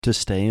To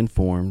stay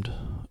informed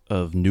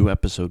of new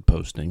episode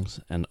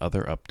postings and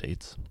other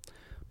updates,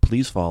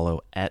 please follow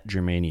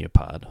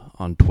 @GermaniaPod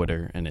on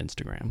Twitter and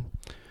Instagram.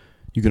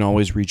 You can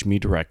always reach me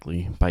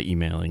directly by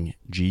emailing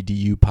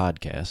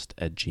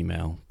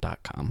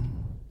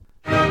gdupodcast@gmail.com.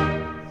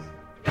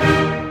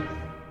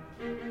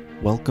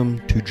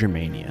 Welcome to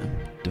Germania,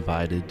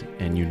 Divided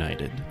and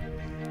United.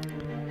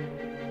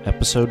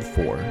 Episode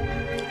 4,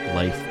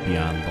 Life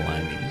Beyond the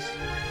Limes.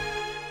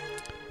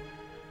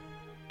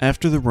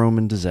 After the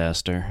Roman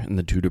disaster in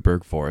the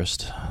Teutoburg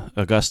Forest,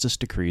 Augustus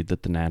decreed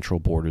that the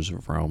natural borders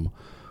of Rome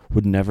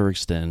would never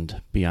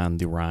extend beyond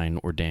the Rhine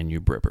or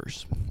Danube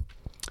rivers.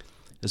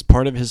 As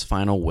part of his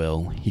final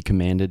will, he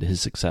commanded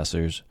his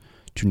successors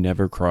to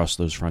never cross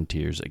those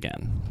frontiers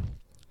again.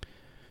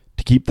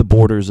 To keep the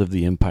borders of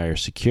the empire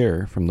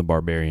secure from the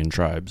barbarian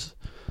tribes,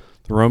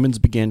 the Romans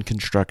began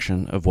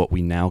construction of what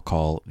we now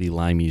call the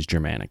Limes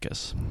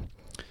Germanicus.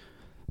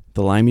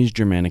 The Limes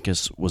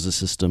Germanicus was a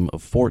system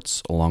of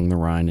forts along the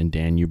Rhine and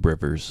Danube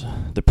rivers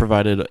that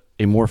provided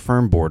a more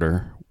firm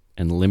border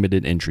and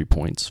limited entry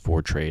points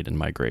for trade and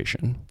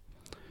migration.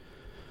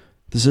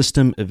 The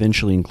system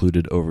eventually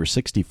included over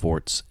 60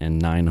 forts and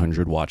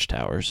 900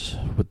 watchtowers,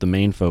 with the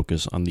main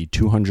focus on the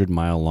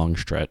 200-mile-long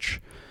stretch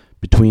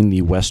between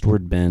the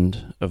westward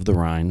bend of the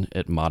Rhine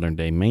at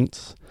modern-day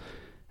Mainz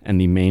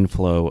and the main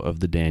flow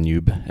of the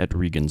Danube at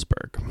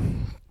Regensburg.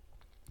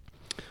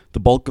 The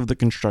bulk of the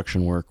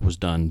construction work was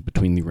done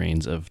between the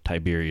reigns of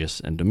Tiberius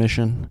and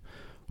Domitian,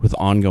 with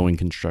ongoing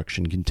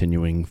construction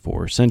continuing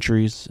for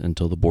centuries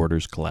until the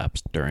borders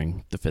collapsed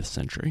during the 5th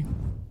century.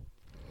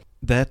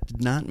 That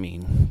did not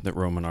mean that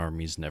Roman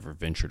armies never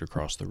ventured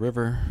across the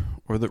river,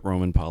 or that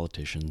Roman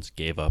politicians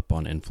gave up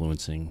on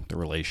influencing the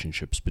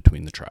relationships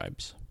between the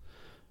tribes.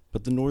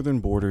 But the northern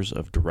borders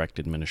of direct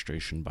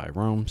administration by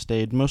Rome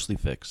stayed mostly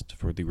fixed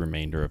for the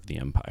remainder of the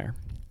empire.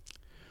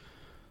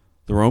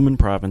 The Roman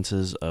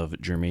provinces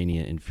of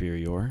Germania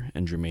Inferior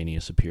and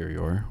Germania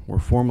Superior were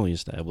formally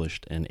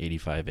established in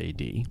 85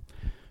 AD,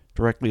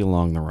 directly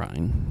along the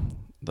Rhine,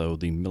 though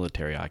the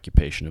military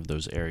occupation of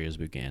those areas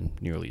began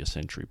nearly a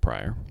century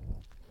prior.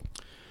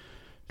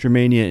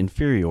 Germania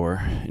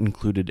Inferior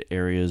included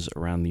areas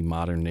around the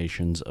modern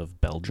nations of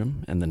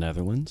Belgium and the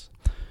Netherlands,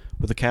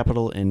 with a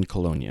capital in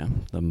Colonia,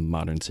 the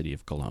modern city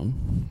of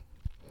Cologne.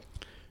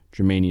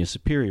 Germania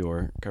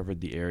Superior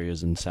covered the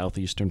areas in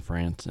southeastern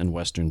France and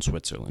western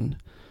Switzerland,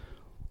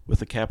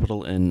 with a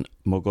capital in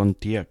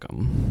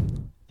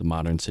Mogontiacum, the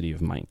modern city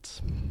of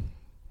Mainz.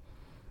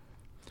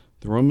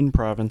 The Roman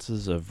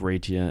provinces of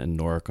Raetia and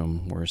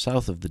Noricum were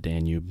south of the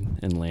Danube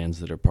in lands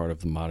that are part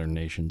of the modern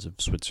nations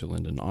of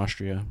Switzerland and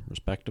Austria,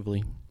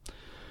 respectively.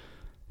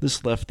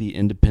 This left the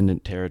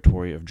independent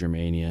territory of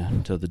Germania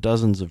to the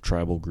dozens of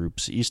tribal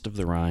groups east of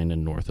the Rhine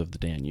and north of the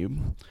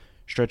Danube,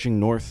 stretching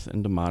north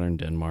into modern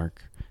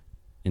Denmark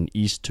and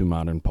east to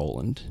modern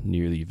Poland,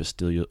 near the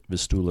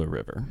Vistula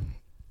River.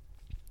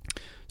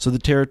 So the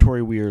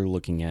territory we are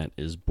looking at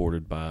is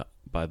bordered by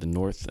the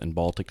North and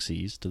Baltic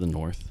Seas to the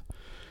north,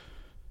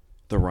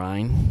 the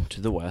Rhine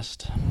to the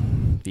west,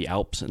 the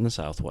Alps in the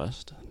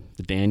southwest,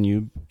 the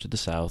Danube to the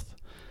south,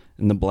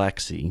 and the Black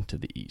Sea to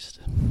the east.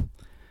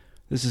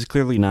 This is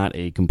clearly not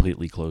a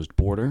completely closed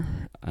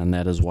border, and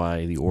that is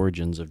why the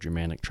origins of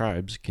Germanic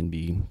tribes can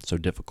be so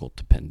difficult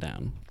to pin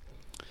down.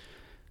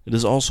 It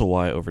is also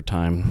why, over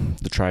time,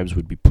 the tribes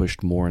would be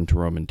pushed more into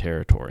Roman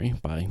territory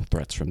by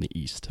threats from the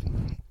east.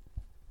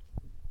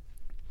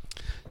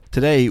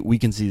 Today, we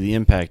can see the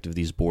impact of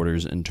these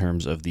borders in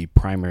terms of the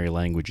primary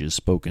languages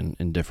spoken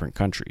in different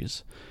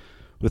countries,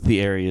 with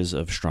the areas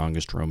of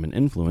strongest Roman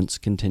influence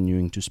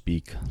continuing to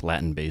speak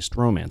Latin-based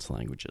Romance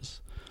languages,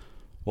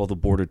 while the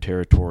border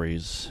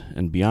territories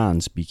and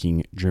beyond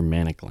speaking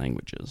Germanic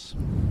languages.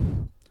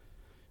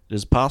 It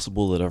is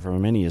possible that if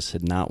Arminius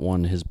had not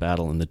won his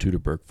battle in the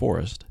Teutoburg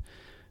Forest,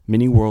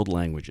 many world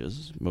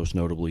languages, most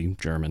notably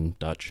German,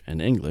 Dutch,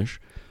 and English,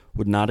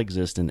 would not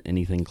exist in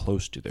anything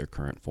close to their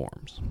current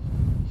forms.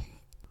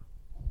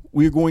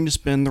 We are going to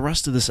spend the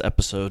rest of this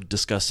episode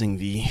discussing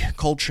the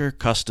culture,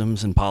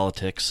 customs, and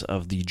politics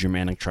of the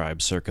Germanic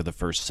tribes circa the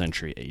 1st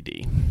century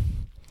AD.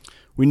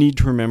 We need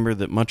to remember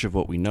that much of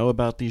what we know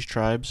about these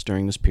tribes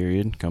during this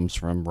period comes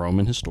from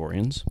Roman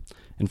historians,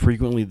 and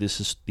frequently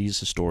these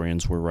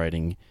historians were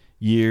writing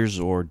years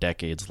or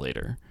decades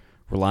later,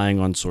 relying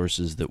on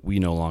sources that we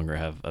no longer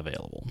have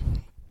available.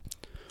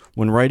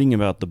 When writing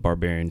about the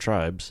barbarian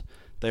tribes,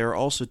 they are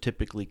also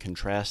typically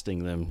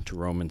contrasting them to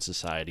Roman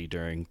society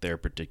during their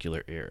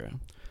particular era,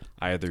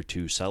 either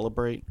to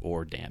celebrate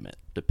or damn it,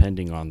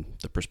 depending on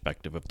the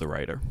perspective of the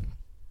writer.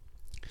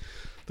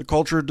 The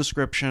culture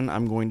description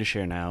I'm going to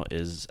share now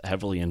is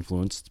heavily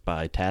influenced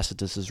by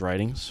Tacitus's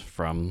writings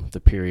from the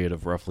period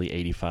of roughly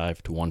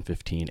 85 to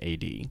 115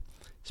 AD,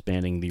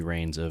 spanning the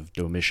reigns of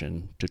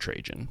Domitian to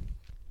Trajan.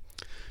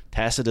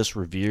 Tacitus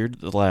revered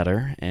the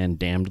latter and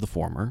damned the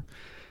former.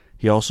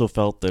 He also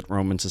felt that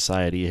Roman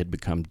society had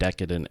become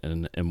decadent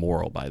and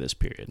immoral by this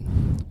period.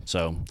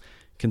 So,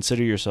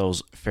 consider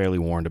yourselves fairly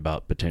warned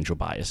about potential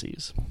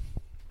biases.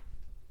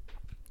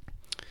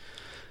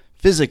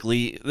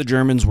 Physically, the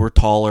Germans were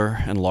taller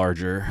and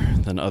larger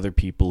than other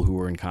people who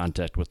were in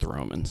contact with the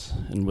Romans,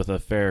 and with a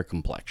fair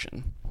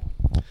complexion.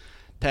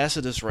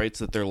 Tacitus writes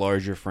that their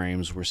larger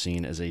frames were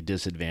seen as a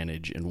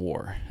disadvantage in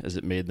war, as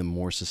it made them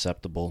more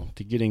susceptible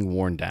to getting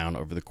worn down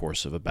over the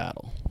course of a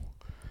battle.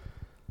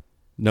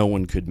 No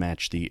one could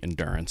match the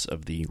endurance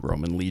of the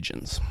Roman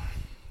legions.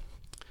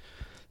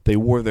 They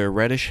wore their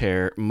reddish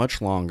hair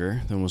much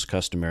longer than was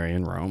customary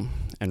in Rome,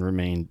 and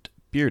remained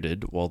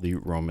bearded while the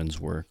Romans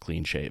were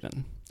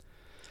clean-shaven.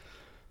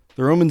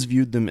 The Romans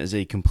viewed them as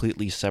a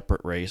completely separate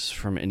race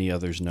from any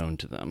others known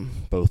to them,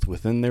 both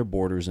within their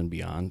borders and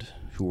beyond,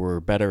 who were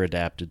better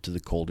adapted to the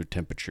colder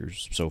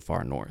temperatures so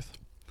far north.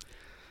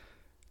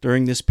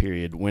 During this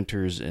period,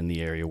 winters in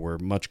the area were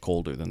much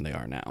colder than they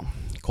are now,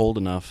 cold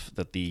enough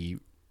that the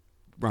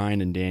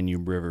Rhine and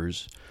Danube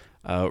rivers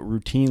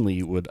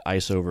routinely would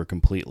ice over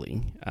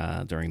completely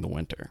during the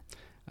winter,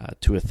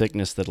 to a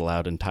thickness that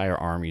allowed entire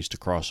armies to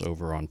cross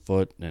over on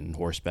foot and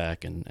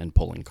horseback and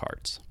pulling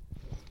carts.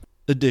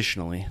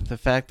 Additionally, the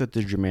fact that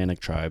the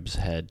Germanic tribes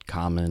had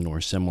common or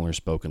similar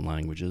spoken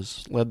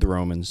languages led the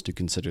Romans to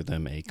consider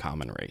them a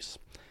common race,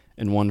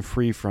 and one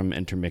free from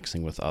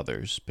intermixing with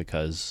others,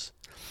 because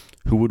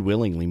who would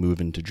willingly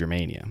move into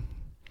Germania?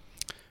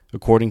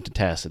 According to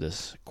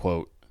Tacitus,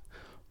 quote,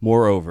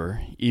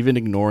 "Moreover, even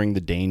ignoring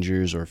the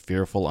dangers or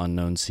fearful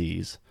unknown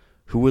seas,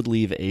 who would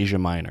leave Asia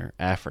Minor,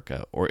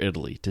 Africa, or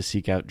Italy to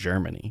seek out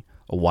Germany,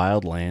 a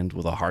wild land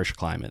with a harsh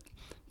climate,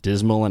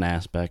 dismal in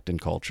aspect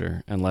and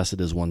culture, unless it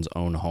is one's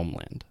own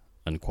homeland,"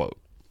 unquote.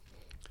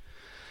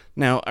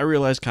 Now, I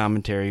realize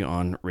commentary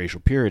on racial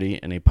purity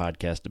in a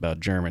podcast about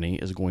Germany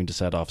is going to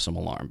set off some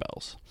alarm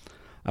bells.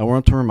 I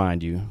want to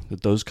remind you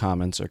that those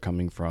comments are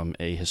coming from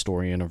a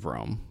historian of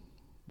Rome,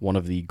 one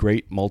of the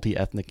great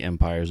multi-ethnic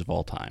empires of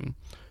all time,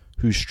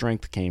 whose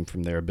strength came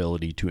from their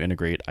ability to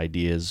integrate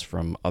ideas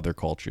from other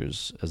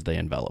cultures as they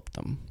enveloped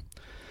them.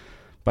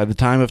 By the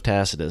time of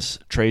Tacitus,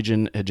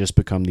 Trajan had just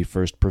become the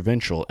first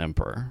provincial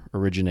emperor,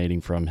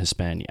 originating from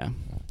Hispania.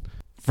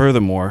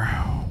 Furthermore,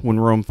 when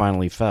Rome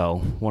finally fell,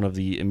 one of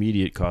the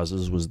immediate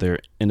causes was their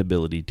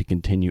inability to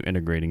continue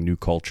integrating new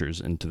cultures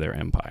into their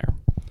empire.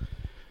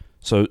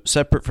 So,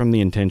 separate from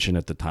the intention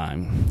at the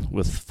time,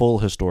 with full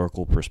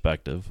historical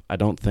perspective, I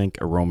don't think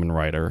a Roman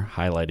writer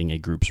highlighting a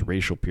group's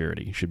racial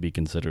purity should be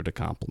considered a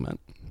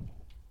compliment.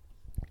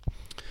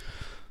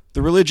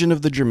 The religion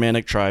of the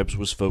Germanic tribes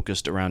was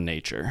focused around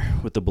nature,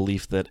 with the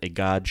belief that a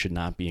god should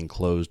not be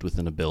enclosed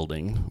within a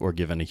building or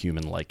given a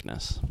human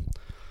likeness.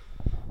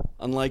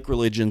 Unlike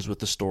religions with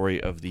the story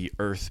of the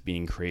earth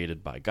being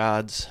created by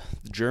gods,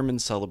 the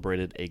Germans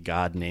celebrated a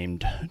god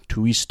named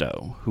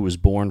Tuisto, who was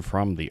born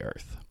from the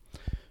earth.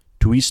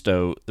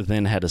 Tuisto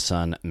then had a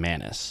son,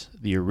 Manus,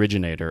 the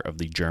originator of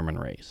the German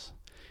race.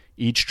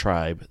 Each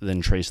tribe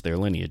then traced their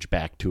lineage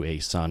back to a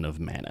son of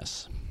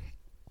Manus.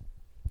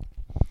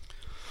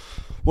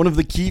 One of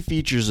the key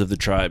features of the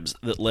tribes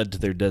that led to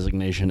their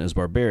designation as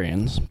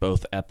barbarians,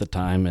 both at the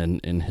time and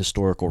in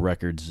historical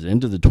records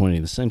into the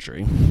 20th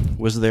century,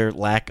 was their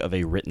lack of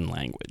a written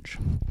language.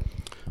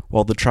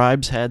 While the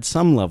tribes had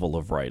some level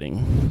of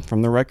writing,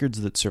 from the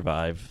records that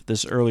survive,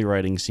 this early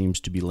writing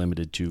seems to be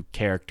limited to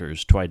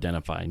characters to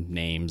identify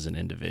names and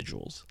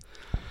individuals.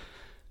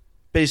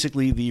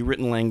 Basically, the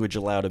written language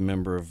allowed a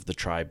member of the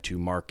tribe to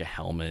mark a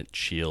helmet,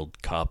 shield,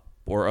 cup,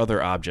 or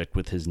other object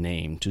with his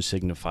name to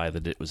signify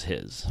that it was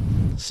his,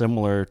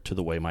 similar to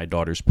the way my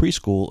daughter's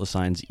preschool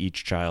assigns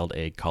each child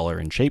a color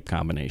and shape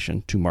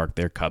combination to mark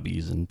their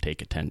cubbies and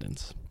take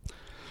attendance.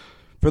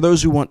 For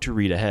those who want to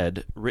read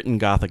ahead, written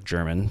Gothic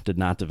German did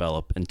not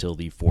develop until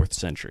the 4th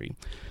century,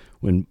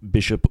 when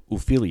Bishop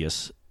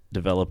Ulfilas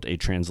developed a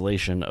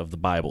translation of the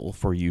Bible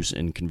for use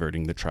in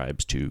converting the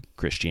tribes to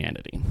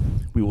Christianity.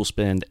 We will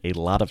spend a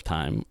lot of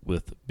time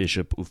with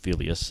Bishop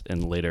Ulfilas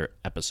in later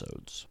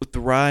episodes. With the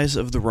rise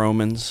of the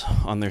Romans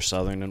on their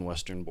southern and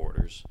western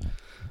borders,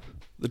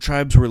 the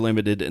tribes were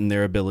limited in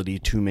their ability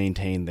to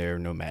maintain their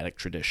nomadic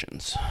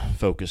traditions,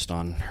 focused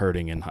on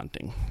herding and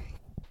hunting.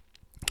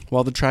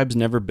 While the tribes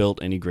never built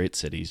any great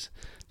cities,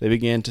 they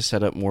began to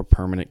set up more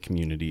permanent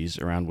communities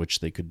around which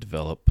they could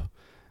develop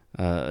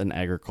an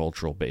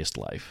agricultural-based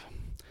life.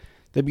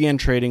 They began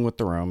trading with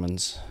the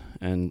Romans,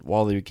 and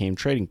while they became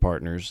trading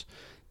partners,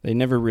 they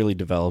never really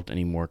developed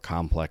any more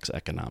complex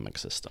economic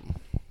system.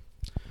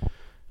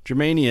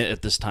 Germania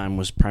at this time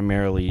was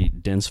primarily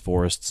dense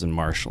forests and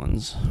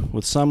marshlands,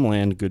 with some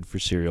land good for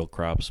cereal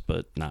crops,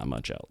 but not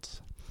much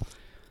else.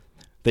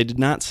 They did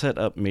not set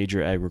up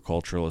major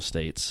agricultural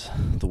estates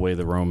the way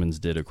the Romans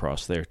did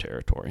across their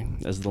territory,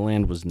 as the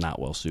land was not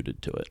well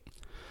suited to it.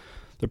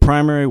 The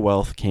primary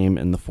wealth came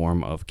in the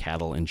form of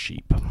cattle and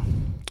sheep.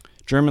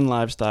 German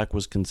livestock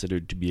was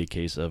considered to be a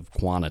case of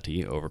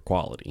quantity over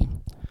quality.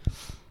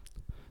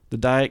 The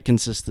diet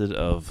consisted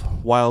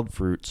of wild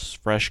fruits,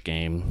 fresh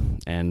game,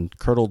 and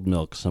curdled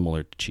milk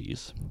similar to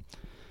cheese.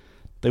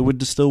 They would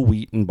distill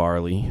wheat and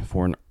barley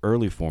for an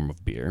early form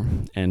of beer,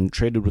 and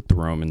traded with the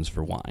Romans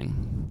for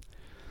wine.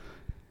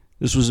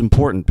 This was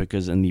important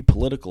because in the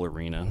political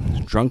arena,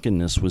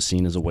 drunkenness was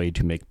seen as a way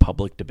to make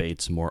public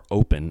debates more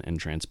open and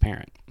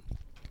transparent.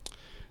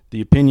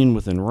 The opinion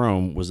within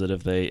Rome was that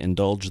if they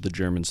indulged the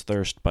Germans'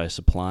 thirst by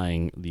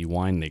supplying the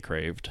wine they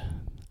craved,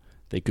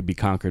 they could be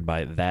conquered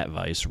by that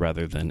vice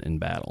rather than in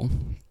battle.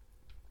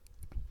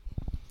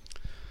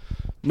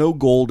 No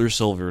gold or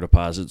silver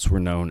deposits were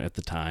known at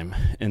the time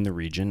in the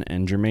region,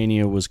 and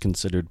Germania was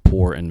considered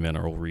poor in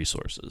mineral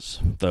resources,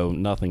 though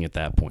nothing at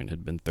that point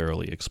had been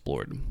thoroughly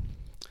explored.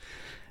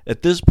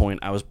 At this point,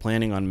 I was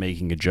planning on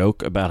making a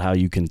joke about how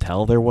you can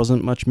tell there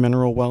wasn't much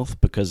mineral wealth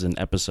because in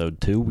episode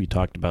 2 we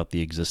talked about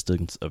the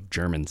existence of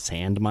German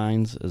sand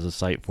mines as a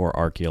site for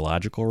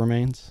archaeological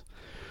remains.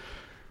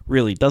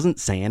 Really, doesn't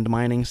sand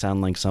mining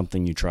sound like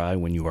something you try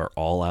when you are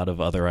all out of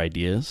other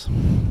ideas?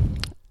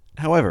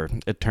 However,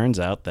 it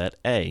turns out that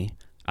A,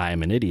 I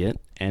am an idiot,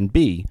 and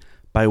B,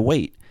 by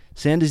weight,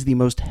 sand is the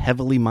most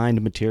heavily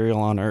mined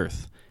material on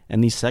Earth,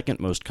 and the second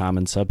most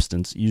common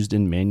substance used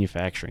in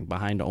manufacturing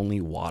behind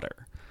only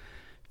water.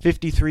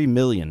 53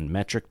 million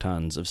metric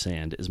tons of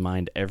sand is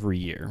mined every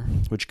year,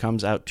 which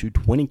comes out to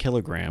 20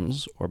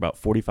 kilograms, or about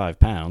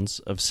 45 pounds,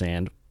 of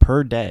sand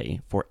per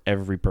day for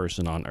every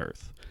person on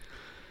Earth.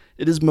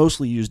 It is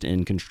mostly used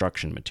in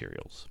construction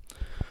materials.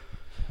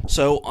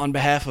 So, on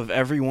behalf of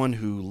everyone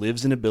who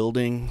lives in a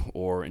building,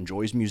 or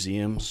enjoys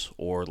museums,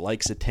 or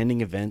likes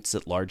attending events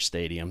at large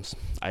stadiums,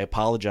 I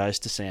apologize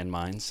to sand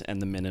mines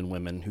and the men and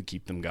women who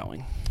keep them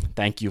going.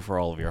 Thank you for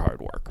all of your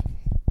hard work.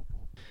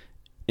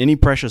 Any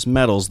precious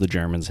metals the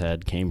Germans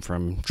had came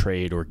from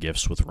trade or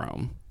gifts with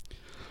Rome.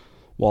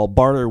 While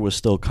barter was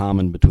still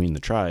common between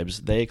the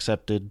tribes, they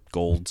accepted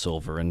gold,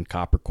 silver, and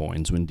copper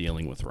coins when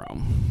dealing with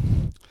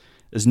Rome.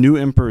 As new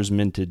emperors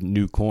minted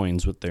new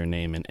coins with their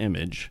name and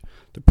image,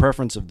 the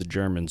preference of the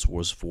Germans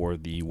was for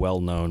the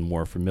well-known,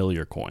 more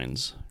familiar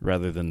coins,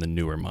 rather than the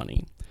newer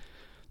money.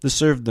 This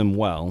served them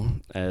well,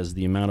 as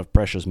the amount of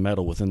precious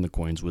metal within the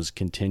coins was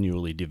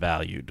continually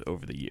devalued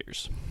over the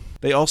years.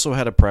 They also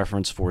had a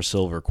preference for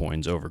silver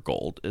coins over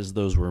gold, as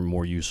those were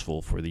more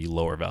useful for the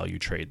lower value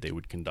trade they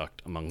would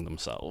conduct among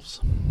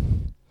themselves.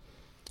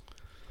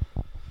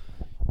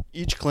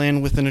 Each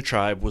clan within a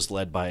tribe was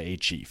led by a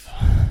chief,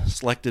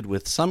 selected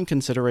with some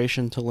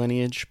consideration to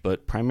lineage,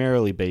 but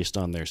primarily based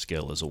on their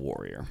skill as a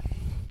warrior.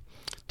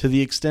 To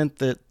the extent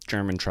that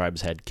German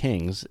tribes had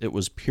kings, it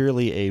was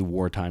purely a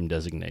wartime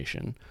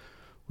designation,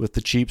 with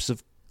the chiefs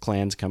of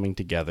clans coming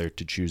together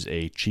to choose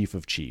a chief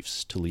of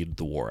chiefs to lead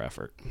the war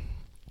effort.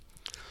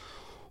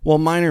 While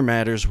minor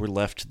matters were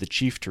left to the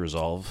chief to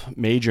resolve,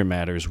 major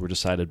matters were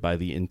decided by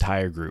the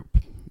entire group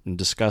and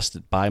discussed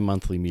at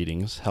bi-monthly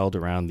meetings held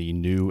around the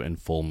new and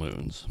full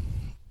moons.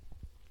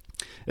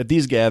 At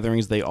these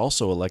gatherings, they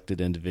also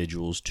elected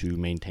individuals to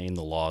maintain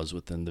the laws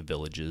within the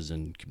villages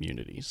and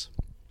communities.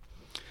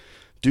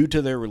 Due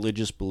to their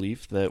religious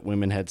belief that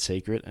women had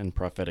sacred and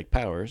prophetic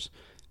powers,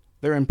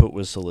 their input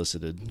was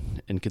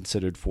solicited and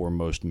considered for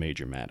most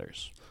major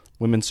matters.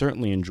 Women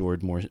certainly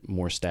enjoyed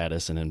more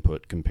status and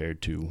input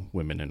compared to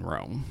women in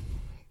Rome.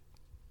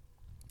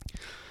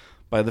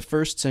 By the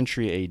 1st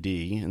century AD,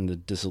 in the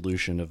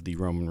dissolution of the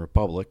Roman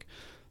Republic,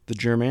 the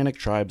Germanic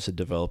tribes had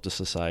developed a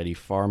society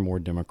far more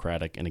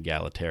democratic and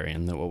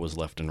egalitarian than what was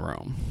left in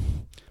Rome,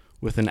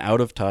 with an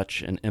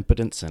out-of-touch and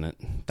impotent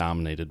senate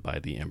dominated by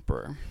the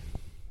emperor.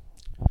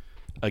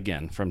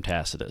 Again, from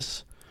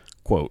Tacitus,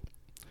 quote,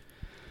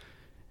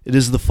 "It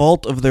is the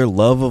fault of their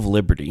love of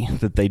liberty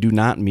that they do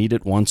not meet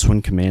at once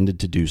when commanded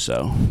to do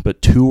so,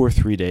 but 2 or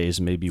 3 days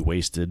may be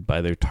wasted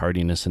by their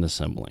tardiness in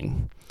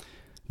assembling.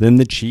 Then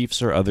the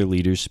chiefs or other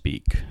leaders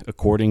speak,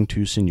 according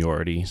to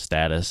seniority,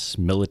 status,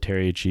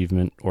 military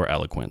achievement, or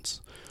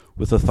eloquence,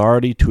 with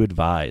authority to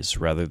advise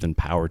rather than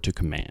power to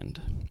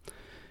command.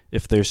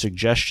 If their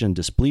suggestion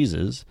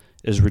displeases,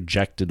 it is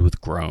rejected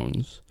with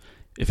groans.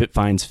 If it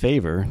finds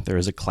favor, there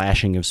is a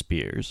clashing of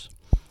spears.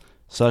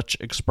 Such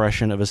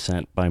expression of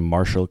assent by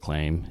martial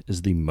acclaim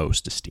is the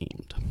most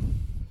esteemed."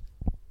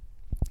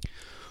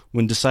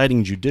 When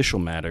deciding judicial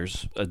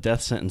matters, a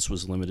death sentence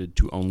was limited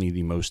to only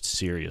the most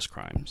serious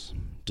crimes: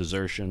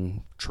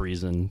 desertion,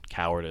 treason,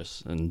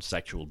 cowardice, and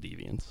sexual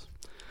deviance.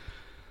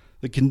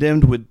 The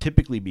condemned would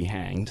typically be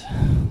hanged,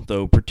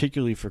 though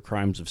particularly for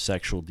crimes of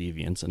sexual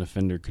deviance, an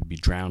offender could be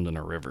drowned in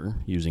a river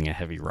using a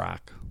heavy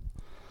rock.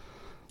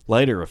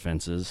 Lighter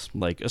offenses,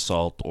 like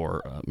assault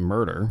or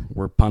murder,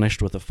 were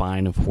punished with a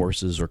fine of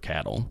horses or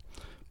cattle,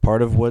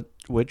 part of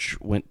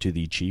which went to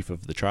the chief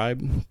of the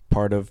tribe,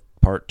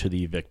 part to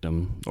the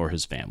victim or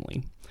his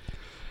family.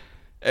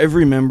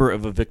 Every member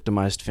of a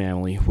victimized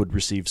family would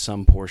receive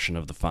some portion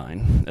of the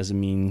fine, as a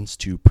means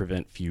to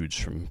prevent feuds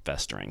from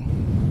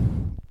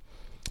festering.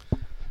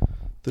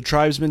 The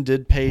tribesmen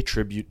did pay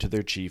tribute to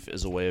their chief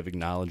as a way of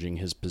acknowledging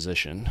his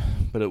position,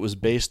 but it was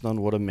based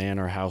on what a man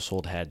or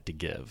household had to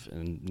give,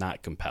 and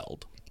not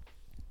compelled.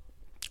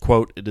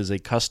 Quote, "It is a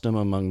custom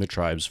among the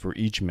tribes for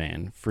each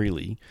man,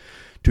 freely,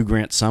 to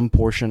grant some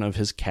portion of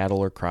his cattle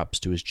or crops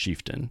to his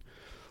chieftain,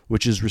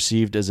 which is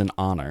received as an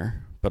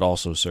honor, but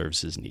also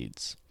serves his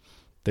needs.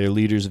 Their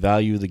leaders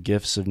value the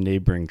gifts of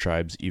neighboring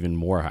tribes even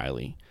more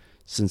highly,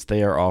 since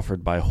they are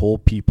offered by whole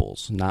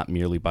peoples, not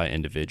merely by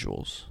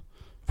individuals.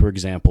 For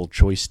example,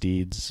 choice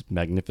steeds,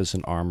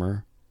 magnificent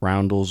armor,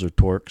 roundels or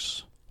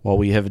torques, while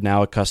we have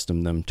now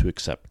accustomed them to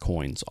accept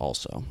coins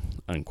also."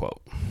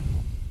 Unquote.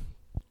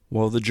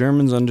 While the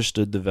Germans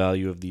understood the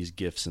value of these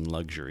gifts and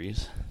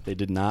luxuries, they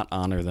did not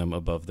honor them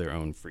above their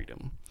own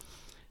freedom.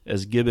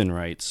 As Gibbon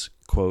writes,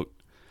 quote,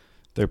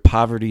 "Their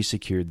poverty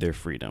secured their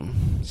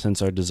freedom,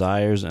 since our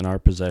desires and our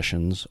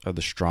possessions are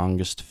the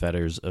strongest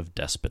fetters of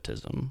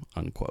despotism."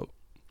 Unquote.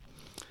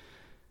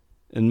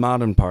 In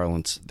modern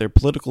parlance, their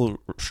political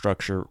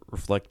structure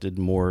reflected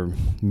more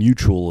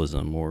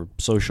mutualism or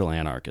social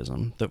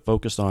anarchism that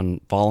focused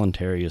on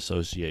voluntary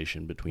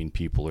association between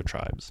people or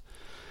tribes.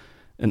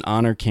 And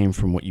honor came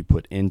from what you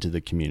put into the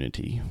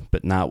community,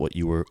 but not what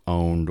you were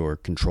owned or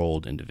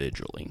controlled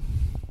individually.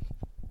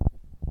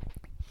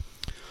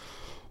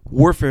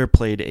 Warfare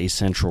played a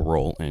central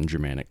role in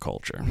Germanic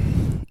culture.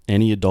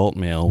 Any adult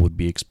male would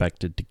be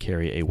expected to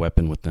carry a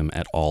weapon with them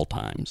at all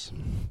times.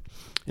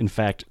 In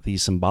fact, the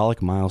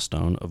symbolic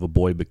milestone of a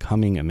boy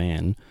becoming a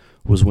man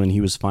was when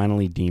he was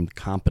finally deemed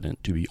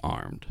competent to be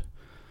armed.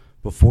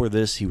 Before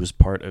this, he was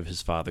part of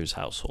his father's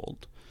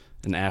household,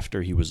 and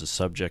after he was a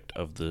subject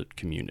of the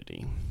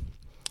community.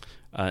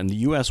 In the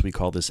U.S., we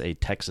call this a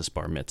Texas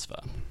bar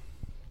mitzvah.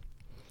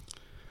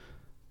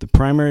 The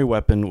primary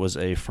weapon was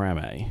a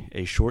frame,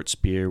 a short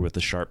spear with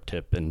a sharp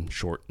tip and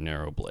short,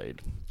 narrow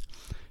blade.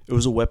 It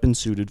was a weapon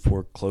suited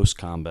for close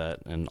combat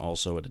and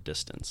also at a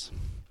distance.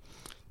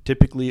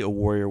 Typically, a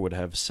warrior would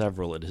have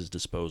several at his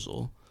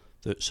disposal,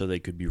 so they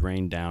could be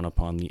rained down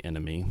upon the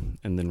enemy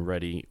and then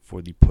ready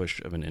for the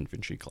push of an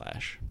infantry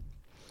clash.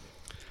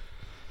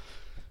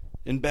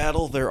 In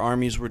battle, their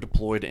armies were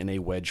deployed in a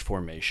wedge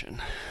formation,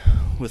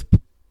 with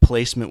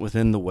placement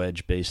within the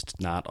wedge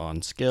based not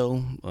on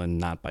skill and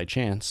not by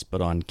chance,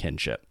 but on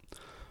kinship.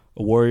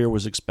 A warrior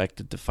was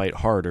expected to fight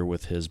harder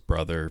with his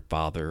brother,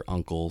 father,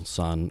 uncle,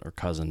 son, or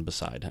cousin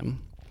beside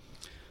him.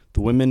 The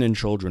women and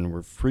children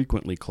were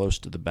frequently close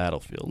to the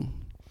battlefield,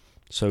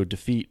 so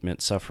defeat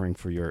meant suffering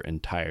for your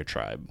entire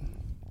tribe.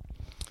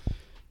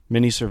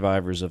 Many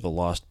survivors of a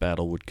lost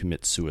battle would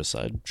commit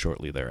suicide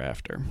shortly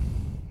thereafter.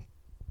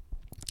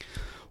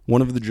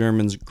 One of the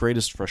Germans'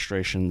 greatest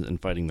frustrations in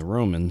fighting the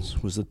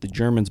Romans was that the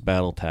Germans'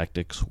 battle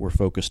tactics were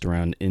focused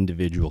around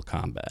individual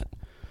combat,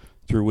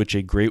 through which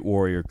a great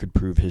warrior could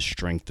prove his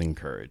strength and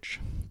courage.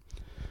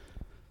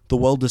 The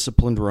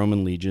well-disciplined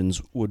Roman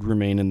legions would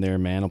remain in their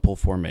maniple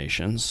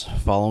formations,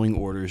 following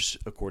orders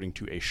according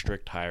to a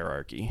strict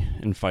hierarchy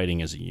and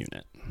fighting as a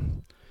unit.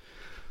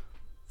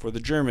 For the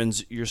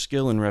Germans, your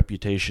skill and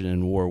reputation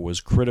in war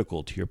was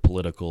critical to your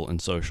political and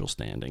social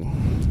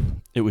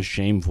standing. It was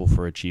shameful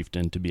for a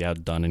chieftain to be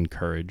outdone in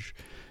courage,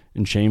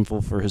 and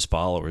shameful for his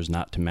followers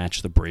not to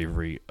match the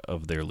bravery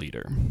of their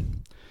leader.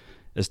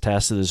 As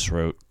Tacitus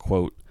wrote,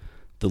 quote,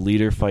 "The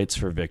leader fights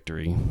for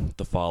victory,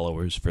 the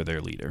followers for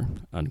their leader,"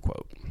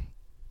 unquote.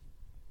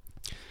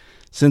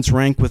 Since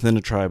rank within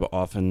a tribe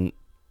often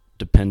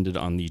depended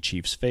on the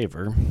chief's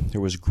favor,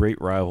 there was great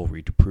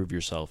rivalry to prove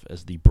yourself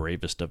as the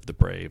bravest of the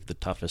brave, the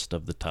toughest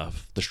of the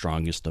tough, the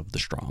strongest of the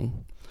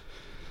strong.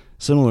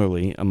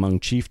 Similarly, among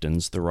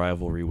chieftains, the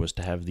rivalry was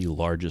to have the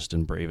largest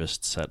and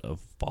bravest set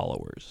of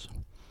followers.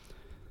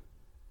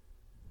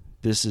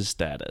 This is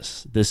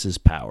status, this is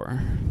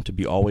power, to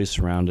be always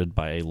surrounded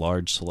by a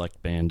large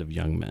select band of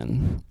young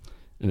men,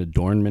 an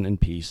adornment in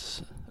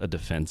peace, a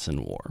defense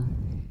in war.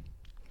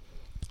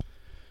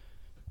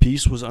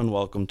 Peace was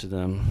unwelcome to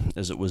them,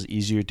 as it was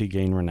easier to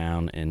gain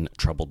renown in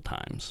troubled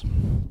times.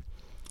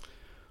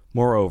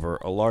 Moreover,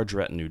 a large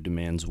retinue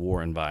demands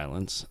war and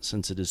violence,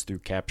 since it is through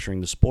capturing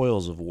the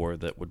spoils of war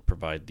that would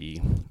provide the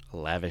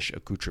lavish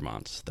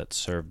accoutrements that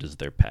served as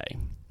their pay.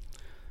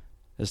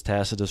 As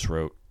Tacitus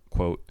wrote,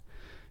 quote,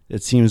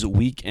 "It seems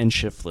weak and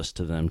shiftless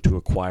to them to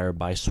acquire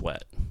by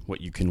sweat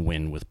what you can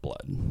win with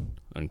blood,"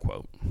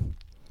 unquote.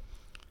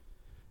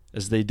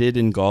 As they did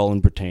in Gaul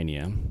and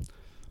Britannia,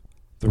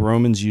 the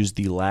Romans used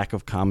the lack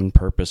of common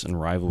purpose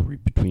and rivalry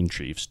between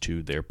chiefs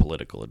to their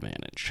political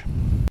advantage.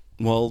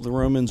 While the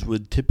Romans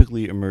would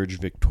typically emerge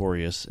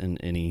victorious in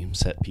any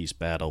set-piece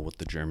battle with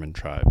the German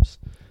tribes,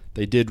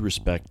 they did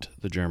respect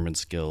the German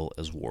skill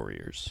as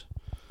warriors,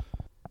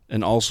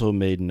 and also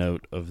made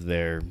note of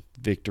their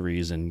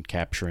victories and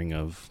capturing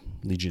of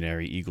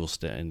legionary eagle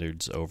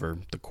standards over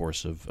the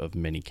course of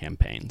many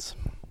campaigns.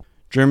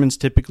 Germans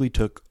typically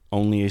took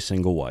only a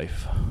single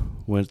wife,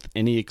 with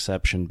any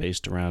exception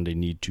based around a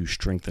need to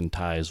strengthen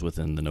ties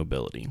within the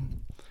nobility.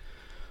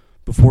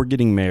 Before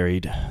getting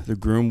married, the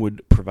groom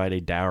would provide a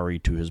dowry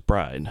to his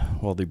bride,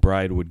 while the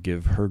bride would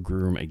give her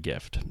groom a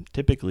gift,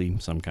 typically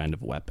some kind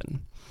of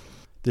weapon.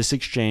 This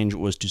exchange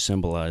was to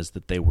symbolize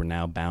that they were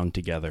now bound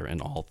together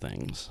in all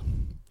things.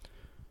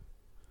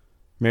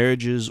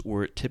 Marriages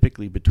were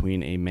typically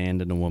between a man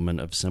and a woman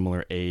of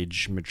similar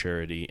age,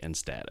 maturity, and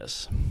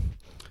status.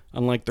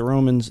 Unlike the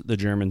Romans, the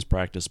Germans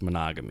practiced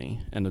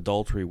monogamy, and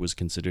adultery was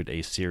considered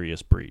a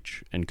serious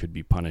breach and could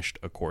be punished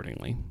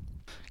accordingly.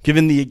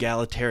 Given the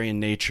egalitarian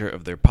nature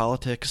of their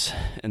politics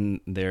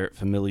and their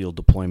familial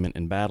deployment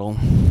in battle,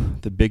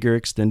 the bigger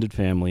extended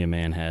family a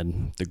man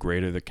had, the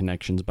greater the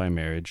connections by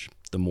marriage,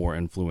 the more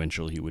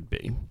influential he would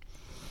be.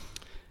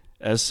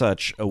 As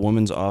such, a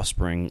woman's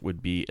offspring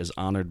would be as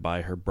honored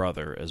by her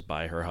brother as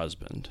by her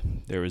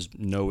husband. There is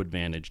no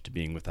advantage to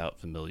being without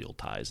familial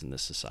ties in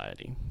this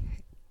society.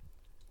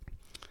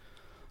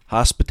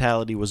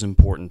 Hospitality was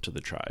important to the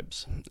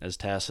tribes. As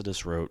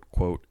Tacitus wrote,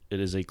 quote, "It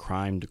is a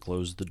crime to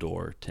close the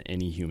door to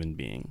any human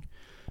being.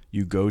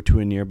 You go to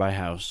a nearby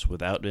house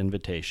without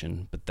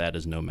invitation, but that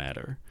is no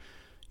matter.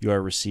 You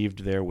are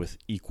received there with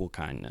equal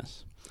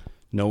kindness.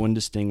 No one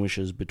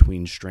distinguishes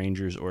between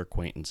strangers or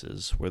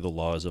acquaintances where the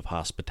laws of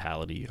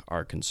hospitality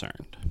are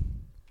concerned."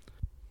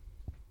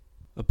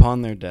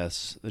 Upon their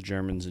deaths, the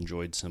Germans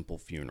enjoyed simple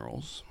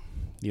funerals.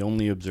 The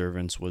only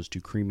observance was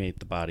to cremate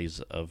the bodies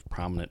of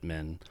prominent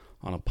men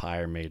on a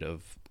pyre made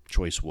of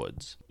choice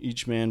woods.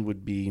 Each man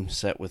would be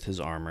set with his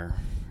armor,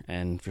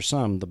 and for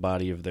some, the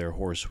body of their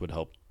horse would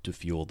help to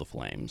fuel the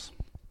flames.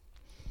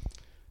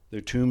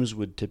 Their tombs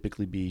would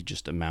typically be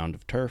just a mound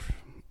of turf.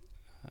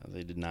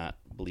 They did not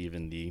believe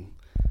in the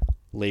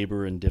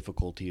labor and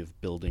difficulty of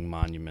building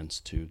monuments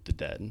to the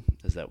dead,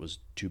 as that was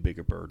too big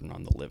a burden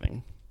on the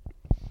living.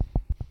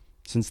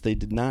 Since they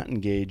did not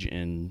engage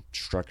in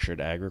structured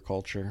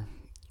agriculture,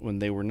 when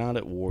they were not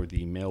at war,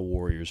 the male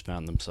warriors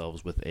found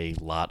themselves with a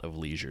lot of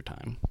leisure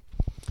time.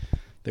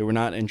 They were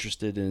not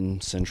interested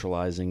in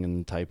centralizing in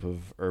the type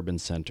of urban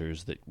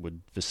centers that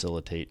would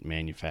facilitate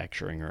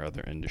manufacturing or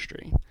other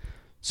industry.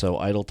 So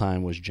idle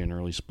time was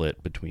generally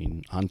split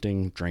between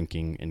hunting,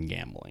 drinking, and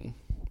gambling.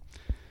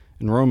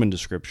 In Roman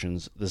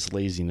descriptions, this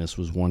laziness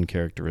was one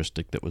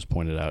characteristic that was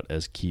pointed out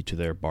as key to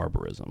their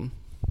barbarism.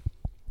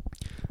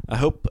 I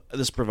hope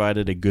this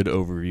provided a good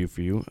overview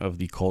for you of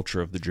the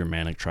culture of the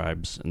Germanic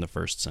tribes in the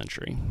 1st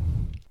century.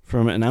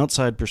 From an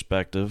outside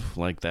perspective,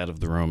 like that of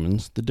the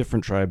Romans, the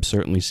different tribes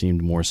certainly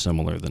seemed more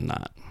similar than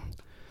not.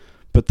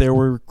 But there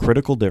were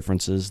critical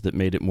differences that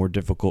made it more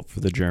difficult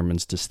for the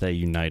Germans to stay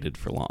united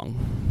for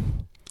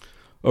long.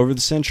 Over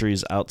the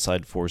centuries,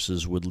 outside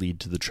forces would lead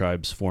to the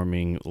tribes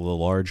forming the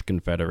large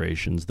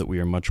confederations that we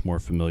are much more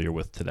familiar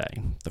with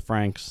today, the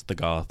Franks, the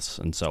Goths,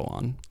 and so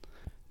on.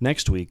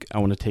 Next week, I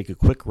want to take a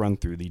quick run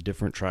through the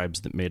different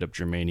tribes that made up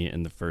Germania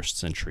in the 1st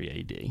century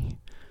AD.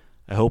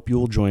 I hope you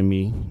will join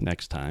me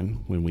next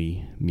time when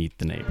we meet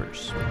the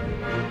neighbors.